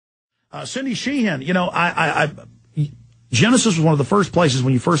Cindy Sheehan, you know, Genesis was one of the first places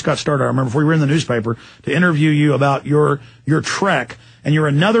when you first got started. I remember before you were in the newspaper to interview you about your trek. And you're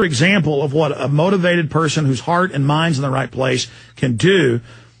another example of what a motivated person whose heart and mind's in the right place can do.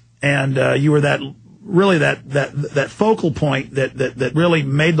 And you were that focal point that really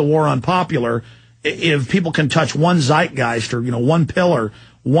made the war unpopular. If people can touch one zeitgeist or, you know, one pillar,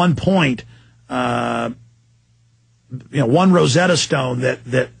 one point, one Rosetta Stone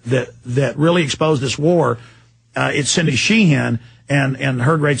that really exposed this war, it's Cindy Sheehan and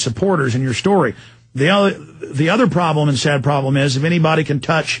her great supporters in your story. The other problem and sad problem is if anybody can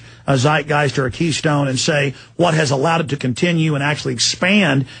touch a zeitgeist or a keystone and say what has allowed it to continue and actually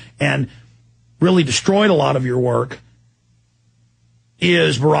expand and really destroyed a lot of your work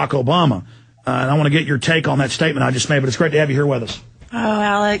is Barack Obama. And I want to get your take on that statement I just made, but it's great to have you here with us. Oh,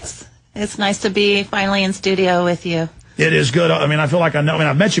 Alex, it's nice to be finally in studio with you. It is good. I mean, I feel like I know. I mean,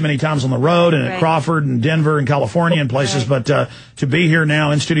 I've met you many times on the road and at Crawford and Denver and California and places, but to be here now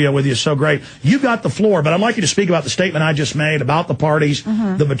in studio with you is so great. You got the floor, but I'd like you to speak about the statement I just made about the parties,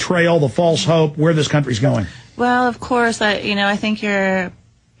 the betrayal, the false hope, where this country's going. Well, of course, I think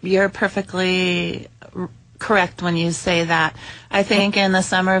you're perfectly correct when you say that. I think in the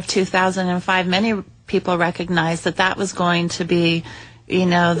summer of 2005, many people recognized that was going to be, you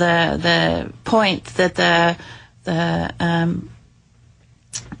know, the point that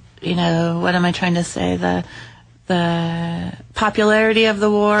you know, what am I trying to say? The popularity of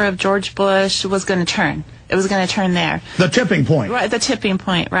the war of George Bush was going to turn. It was going to turn there. The tipping point. Right, the tipping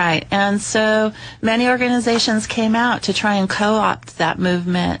point, right. And so many organizations came out to try and co-opt that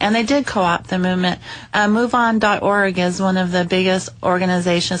movement, and they did co-opt the movement. MoveOn.org is one of the biggest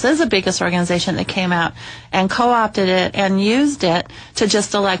organizations. It is the biggest organization that came out and co-opted it and used it to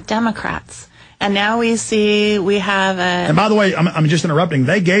just elect Democrats. And now we have a... And by the way, I'm just interrupting.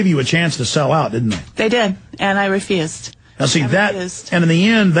 They gave you a chance to sell out, didn't they? They did, and I refused. Now, see, and in the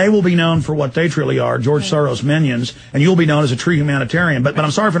end, they will be known for what they truly are, George Soros minions, and you'll be known as a true humanitarian. But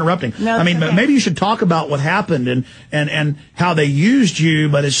I'm sorry for interrupting. No, I mean, maybe you should talk about what happened and how they used you,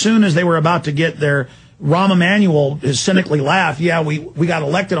 but as soon as they were about to get their... Rahm Emanuel has cynically laughed, yeah, we got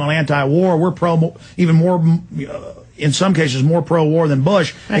elected on anti-war, we're even more... in some cases, more pro-war than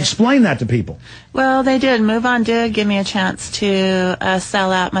Bush. Right. Explain that to people. Well, they did. MoveOn did give me a chance to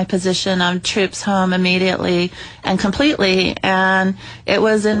sell out my position on troops home immediately and completely. And it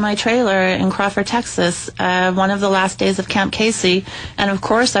was in my trailer in Crawford, Texas, one of the last days of Camp Casey. And, of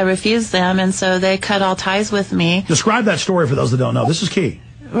course, I refused them, and so they cut all ties with me. Describe that story for those that don't know. This is key.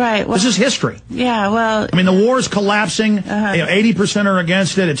 Right. Well, this is history. Yeah, well... I mean, the war is collapsing. You know, 80% are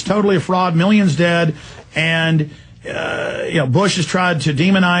against it. It's totally a fraud. Millions dead. And... you know, Bush has tried to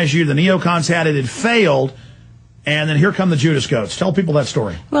demonize you. The neocons had it. It failed. And then here come the Judas goats. Tell people that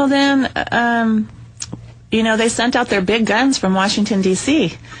story. Well, then, you know, they sent out their big guns from Washington,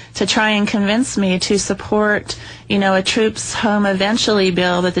 D.C. to try and convince me to support, you know, a troops home eventually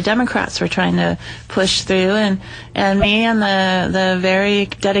bill that the Democrats were trying to push through. And me and the very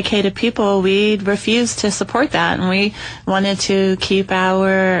dedicated people, we refused to support that. And we wanted to keep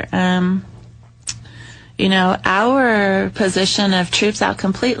our... you know, our position of troops out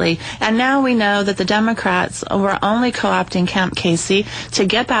completely. And now we know that the Democrats were only co-opting Camp Casey to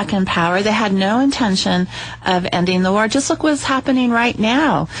get back in power. They had no intention of ending the war. Just look what's happening right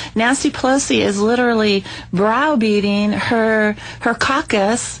now. Nancy Pelosi is literally browbeating her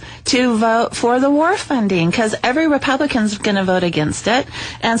caucus to vote for the war funding because every Republican's going to vote against it.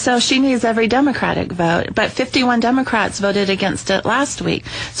 And so she needs every Democratic vote. But 51 Democrats voted against it last week.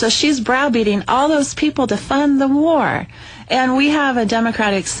 So she's browbeating all those people to fund the war. And we have a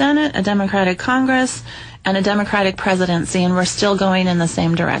Democratic Senate, a Democratic Congress, and a Democratic presidency, and we're still going in the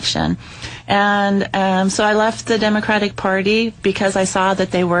same direction. And so I left the Democratic Party because I saw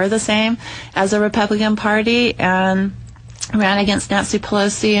that they were the same as the Republican Party, and ran against Nancy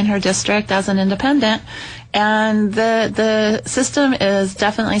Pelosi in her district as an independent. And the system is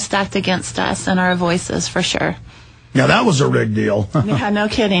definitely stacked against us and our voices, for sure. Yeah, that was a rigged deal. Yeah, no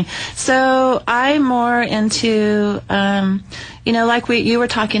kidding. So I'm more into, you know, like you were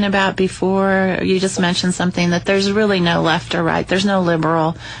talking about before, you just mentioned something, that there's really no left or right. There's no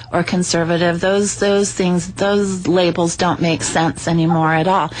liberal or conservative. Those things, those labels don't make sense anymore at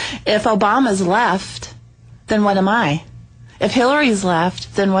all. If Obama's left, then what am I? If Hillary's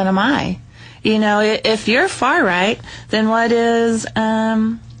left, then what am I? You know, if you're far right, then what is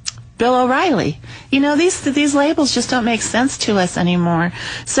Bill O'Reilly? You know, these labels just don't make sense to us anymore.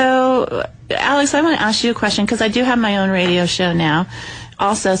 So, Alex, I want to ask you a question because I do have my own radio show now.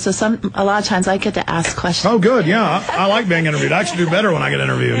 also, so a lot of times I get to ask questions. Oh, good. Yeah, I like being interviewed. I actually do better when I get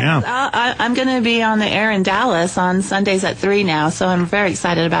interviewed. Yeah. I'm going to be on the air in Dallas on Sundays at 3 now, so I'm very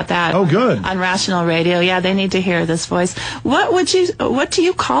excited about that. Oh, good. On Rational Radio. Yeah, they need to hear this voice. What do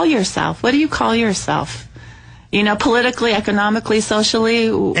you call yourself? What do you call yourself? You know, politically, economically, socially?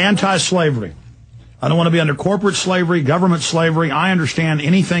 Anti-slavery. I don't want to be under corporate slavery, government slavery. I understand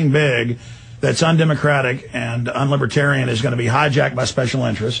anything big that's undemocratic and unlibertarian is going to be hijacked by special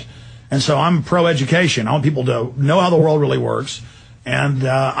interests. And so I'm pro-education. I want people to know how the world really works. And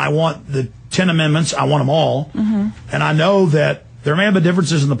I want the 10 amendments. I want them all. Mm-hmm. And I know that there may have been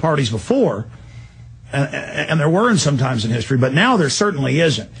differences in the parties before, and there were sometimes in history, but now there certainly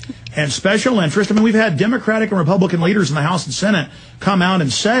isn't. And special interest, I mean, we've had Democratic and Republican leaders in the House and Senate come out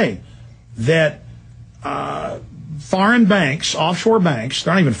and say that foreign banks, offshore banks,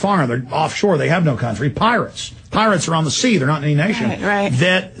 they're not even foreign, they're offshore, they have no country, pirates are on the sea, they're not in any nation, right.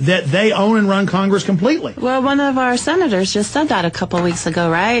 that they own and run Congress completely. Well, one of our senators just said that a couple weeks ago,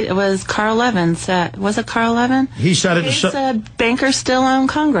 right? It was Carl Levin. Was it Carl Levin? He said it. He said bankers still own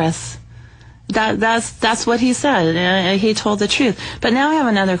Congress. That's what he said. He told the truth. But now I have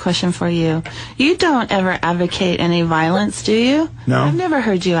another question for you. You don't ever advocate any violence, do you? No. I've never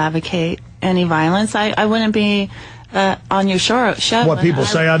heard you advocate any violence. I wouldn't be on your show. What people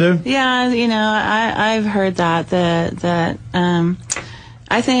say I do? Yeah, you know, I've heard that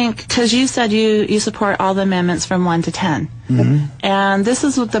I think, because you said you support all the amendments from 1 to 10. Mm-hmm. And this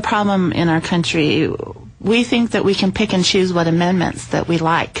is the problem in our country. We think that we can pick and choose what amendments that we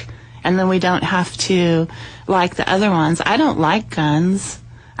like. And then we don't have to like the other ones. I don't like guns.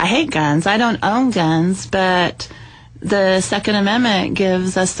 I hate guns. I don't own guns, but the Second Amendment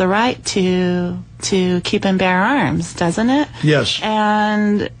gives us the right to keep and bear arms, doesn't it? Yes.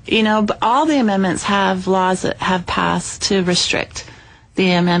 And, you know, all the amendments have laws that have passed to restrict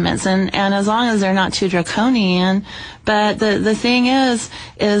the amendments, and as long as they're not too draconian. But the thing is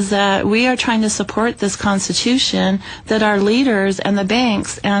that we are trying to support this Constitution that our leaders and the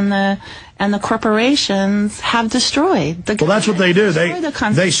banks and the corporations have destroyed. Well, that's what they do.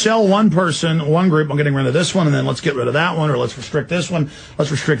 They sell one person, one group, I'm getting rid of this one, and then let's get rid of that one, or let's restrict this one, let's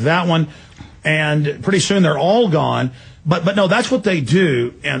restrict that one, and pretty soon they're all gone. But no, that's what they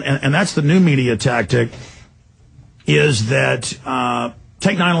do, and that's the new media tactic, is that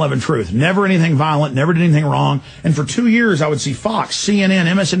take 9/11 truth. Never anything violent, never did anything wrong. And for 2 years, I would see Fox, CNN,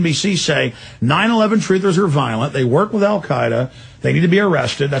 MSNBC say 9/11 truthers are violent. They work with Al-Qaeda. They need to be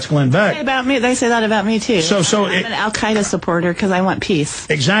arrested. That's Glenn Beck. They say that about me, too. So I'm an Al-Qaeda supporter because I want peace.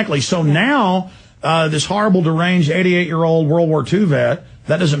 Exactly. So now, this horrible, deranged 88-year-old World War II vet,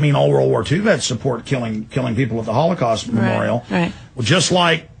 that doesn't mean all World War II vets support killing people at the Holocaust Memorial. Right. Well, just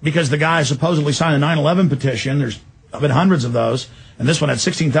like, because the guy supposedly signed a 9/11 petition, there's been hundreds of those, and this one had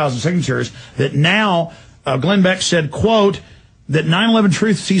 16,000 signatures, that now Glenn Beck said, quote, that 9/11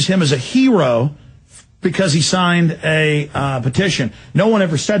 Truth sees him as a hero because he signed a petition. No one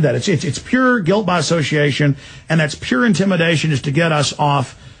ever said that. It's pure guilt by association, and that's pure intimidation just to get us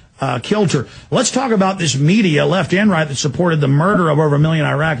off kilter. Let's talk about this media, left and right, that supported the murder of over 1 million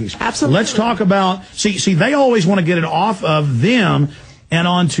Iraqis. Absolutely. Let's talk about, see, they always want to get it off of them and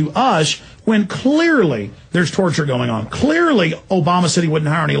onto us, when clearly there's torture going on. Clearly Obama said he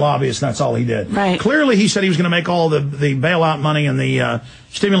wouldn't hire any lobbyists, and that's all he did. Right. Clearly he said he was going to make all the bailout money and the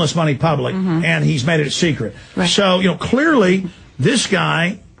stimulus money public, and he's made it secret. Right. So, you know, clearly this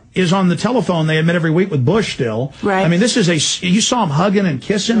guy is on the telephone, they admit, every week with Bush still. Right. I mean, you saw him hugging and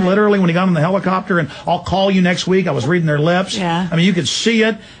kissing, literally, when he got on the helicopter, and I'll call you next week. I was reading their lips. Yeah. I mean, you could see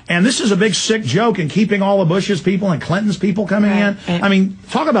it. And this is a big sick joke in keeping all of Bush's people and Clinton's people coming in. Right. I mean,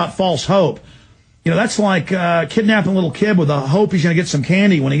 talk about false hope. You know, that's like kidnapping a little kid with the hope he's going to get some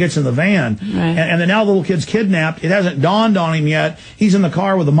candy when he gets in the van. Right. And then now the little kid's kidnapped. It hasn't dawned on him yet. He's in the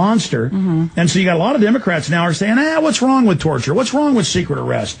car with a monster. And so you got a lot of Democrats now are saying, what's wrong with torture? What's wrong with secret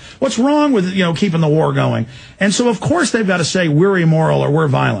arrest? What's wrong with, keeping the war going? And so, of course, they've got to say we're immoral or we're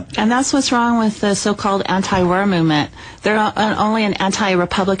violent. And that's what's wrong with the so-called anti-war movement. They're only an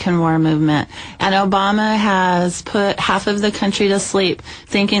anti-Republican war movement. And Obama has put half of the country to sleep,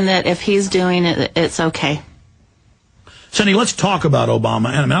 thinking that if he's doing it, it's okay. Cindy, let's talk about Obama.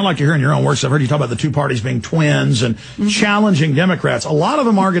 And I mean, I'd like to hear in your own words, I've heard you talk about the two parties being twins and challenging Democrats. A lot of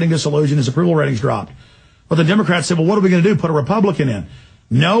them are getting disillusioned as approval ratings dropped. But the Democrats said, well, what are we going to do? Put a Republican in?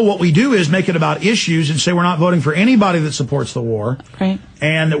 No, what we do is make it about issues and say we're not voting for anybody that supports the war. Right.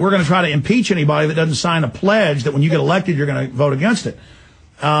 And that we're going to try to impeach anybody that doesn't sign a pledge that when you get elected, you're going to vote against it.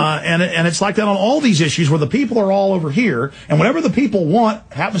 And it's like that on all these issues where the people are all over here, and whatever the people want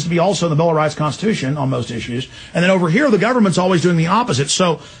happens to be also in the Bill of Rights Constitution on most issues. And then over here, the government's always doing the opposite.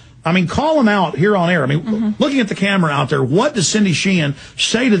 So, I mean, call them out here on air. I mean, looking at the camera out there, what does Cindy Sheehan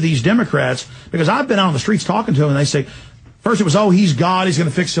say to these Democrats? Because I've been out on the streets talking to them, and they say, first it was, oh, he's God, he's going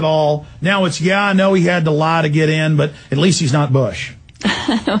to fix it all. Now it's, yeah, I know he had to lie to get in, but at least he's not Bush.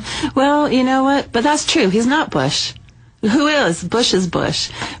 Well, you know what? But that's true. He's not Bush. Who is? Bush is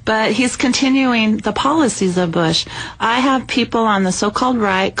Bush. But he's continuing the policies of Bush. I have people on the so-called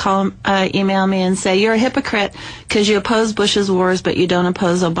right email me and say, you're a hypocrite because you oppose Bush's wars, but you don't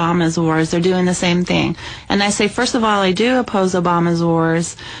oppose Obama's wars. They're doing the same thing. And I say, first of all, I do oppose Obama's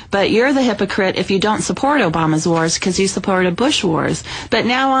wars, but you're the hypocrite if you don't support Obama's wars because you supported Bush wars. But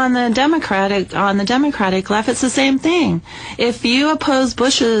now on the Democratic left, it's the same thing. If you oppose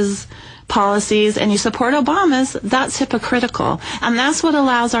Bush's policies and you support Obama's, that's hypocritical. And that's what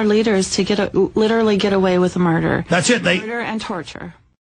allows our leaders to literally get away with murder. That's it. Murder and torture.